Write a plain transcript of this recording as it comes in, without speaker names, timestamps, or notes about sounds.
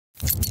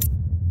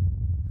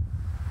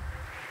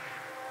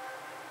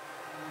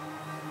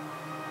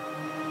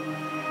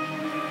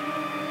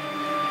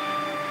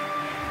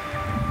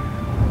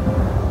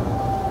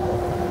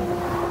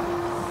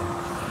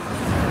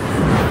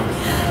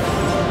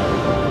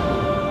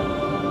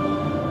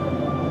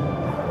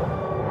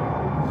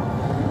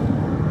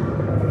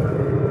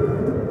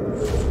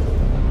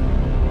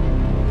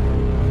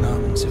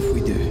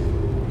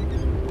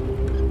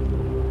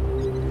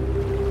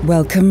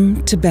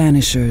Welcome to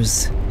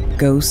Banishers,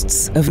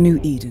 Ghosts of New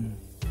Eden.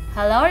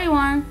 Hello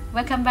everyone,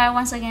 welcome back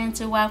once again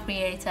to Waw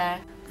Creator.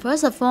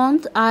 First of all,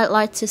 I'd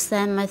like to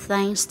send my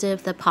thanks to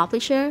the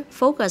publisher,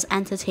 Focus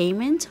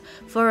Entertainment,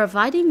 for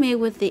providing me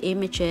with the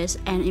images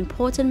and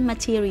important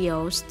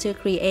materials to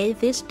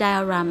create this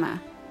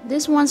diorama.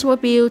 These ones were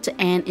built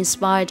and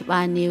inspired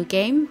by a new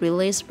game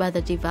released by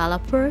the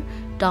developer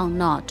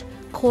Dontnod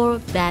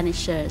called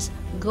Banishers,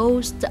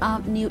 Ghosts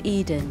of New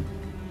Eden.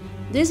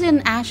 This is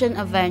an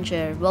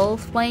action-adventure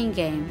role-playing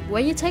game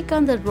where you take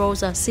on the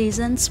roles of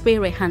seasoned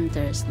spirit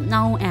hunters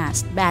known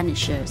as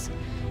Banishers,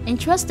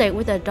 entrusted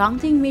with a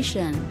daunting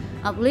mission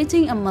of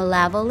lifting a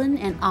malevolent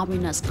and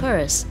ominous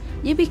curse.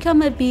 You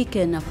become a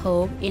beacon of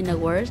hope in a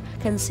world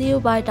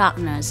concealed by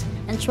darkness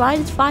and try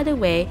to find a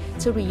way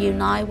to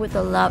reunite with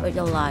the love of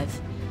your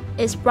life.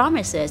 It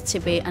promises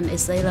to be an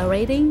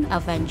exhilarating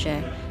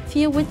adventure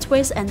filled with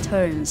twists and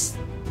turns.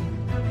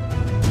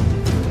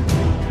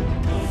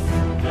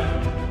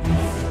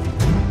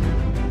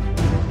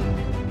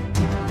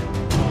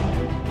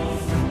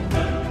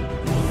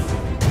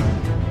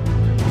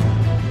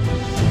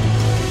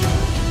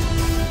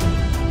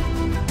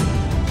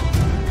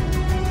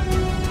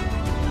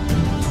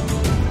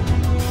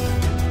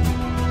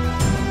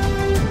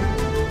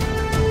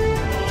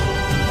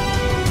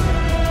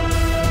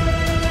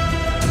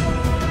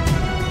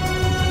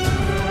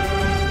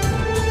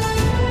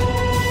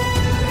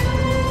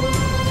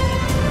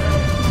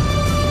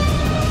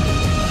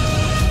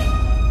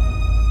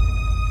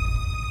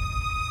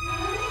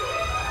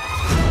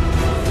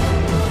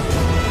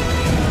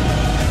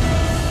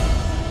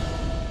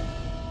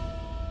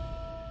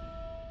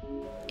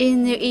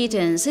 In New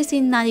Eden,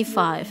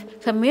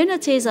 1695,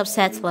 communities of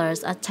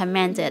settlers are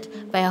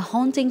tormented by a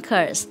haunting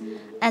curse.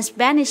 As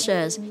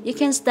Banishers, you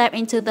can step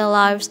into their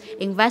lives,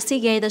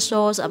 investigate the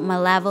source of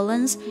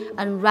malevolence,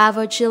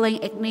 unravel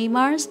chilling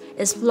enigmas,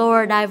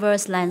 explore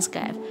diverse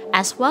landscapes,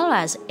 as well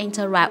as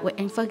interact with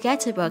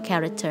unforgettable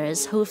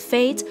characters whose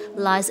fate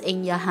lies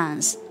in your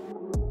hands.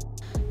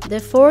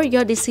 Therefore,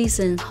 your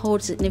decisions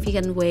hold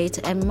significant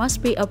weight and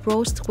must be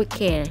approached with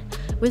care.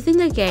 Within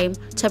the game,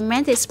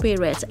 tormented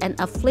spirits and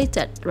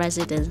afflicted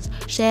residents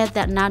share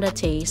their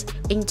narratives,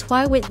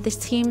 entwined with the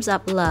themes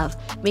of love,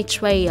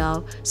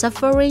 betrayal,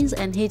 sufferings,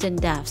 and hidden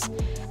deaths.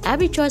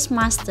 Every choice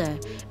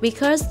matters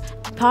because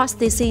past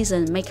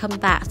decisions may come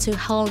back to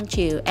haunt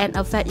you and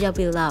affect your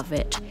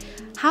beloved.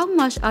 How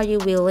much are you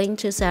willing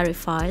to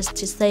sacrifice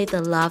to save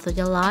the love of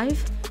your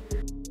life?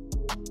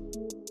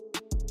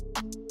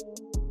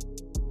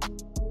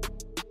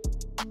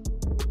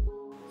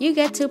 You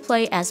get to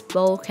play as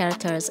bold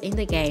characters in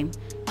the game,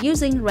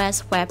 using rare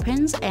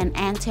weapons and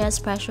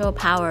anti-special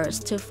powers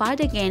to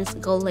fight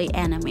against godly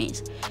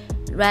enemies.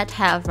 Red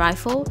have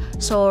rifle,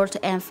 sword,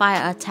 and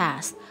fire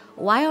attacks,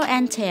 while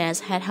Antares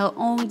had her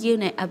own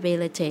unique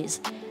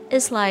abilities.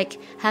 It's like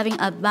having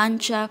a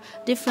bunch of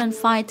different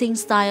fighting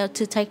styles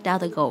to take down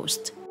the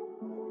ghost.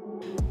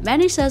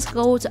 Banishers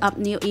Ghosts of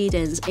New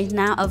Eden is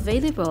now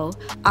available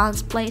on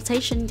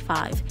PlayStation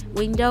 5,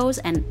 Windows,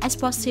 and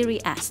Xbox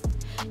Series X.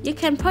 You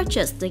can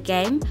purchase the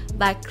game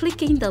by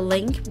clicking the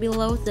link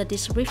below the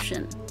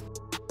description.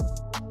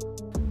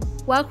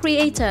 Waw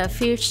Creator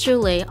feels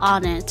truly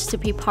honored to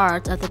be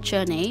part of the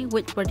journey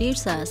with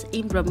producers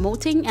in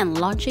promoting and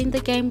launching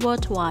the game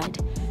worldwide.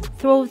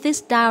 Through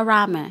this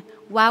diorama,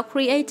 Waw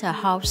Creator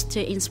hopes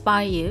to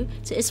inspire you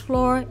to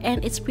explore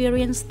and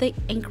experience the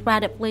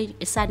incredibly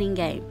exciting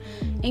game.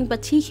 In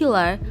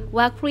particular,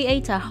 Waw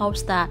Creator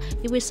hopes that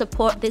you will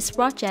support this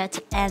project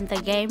and the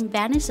game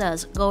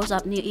Banishers Ghosts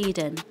of New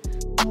Eden.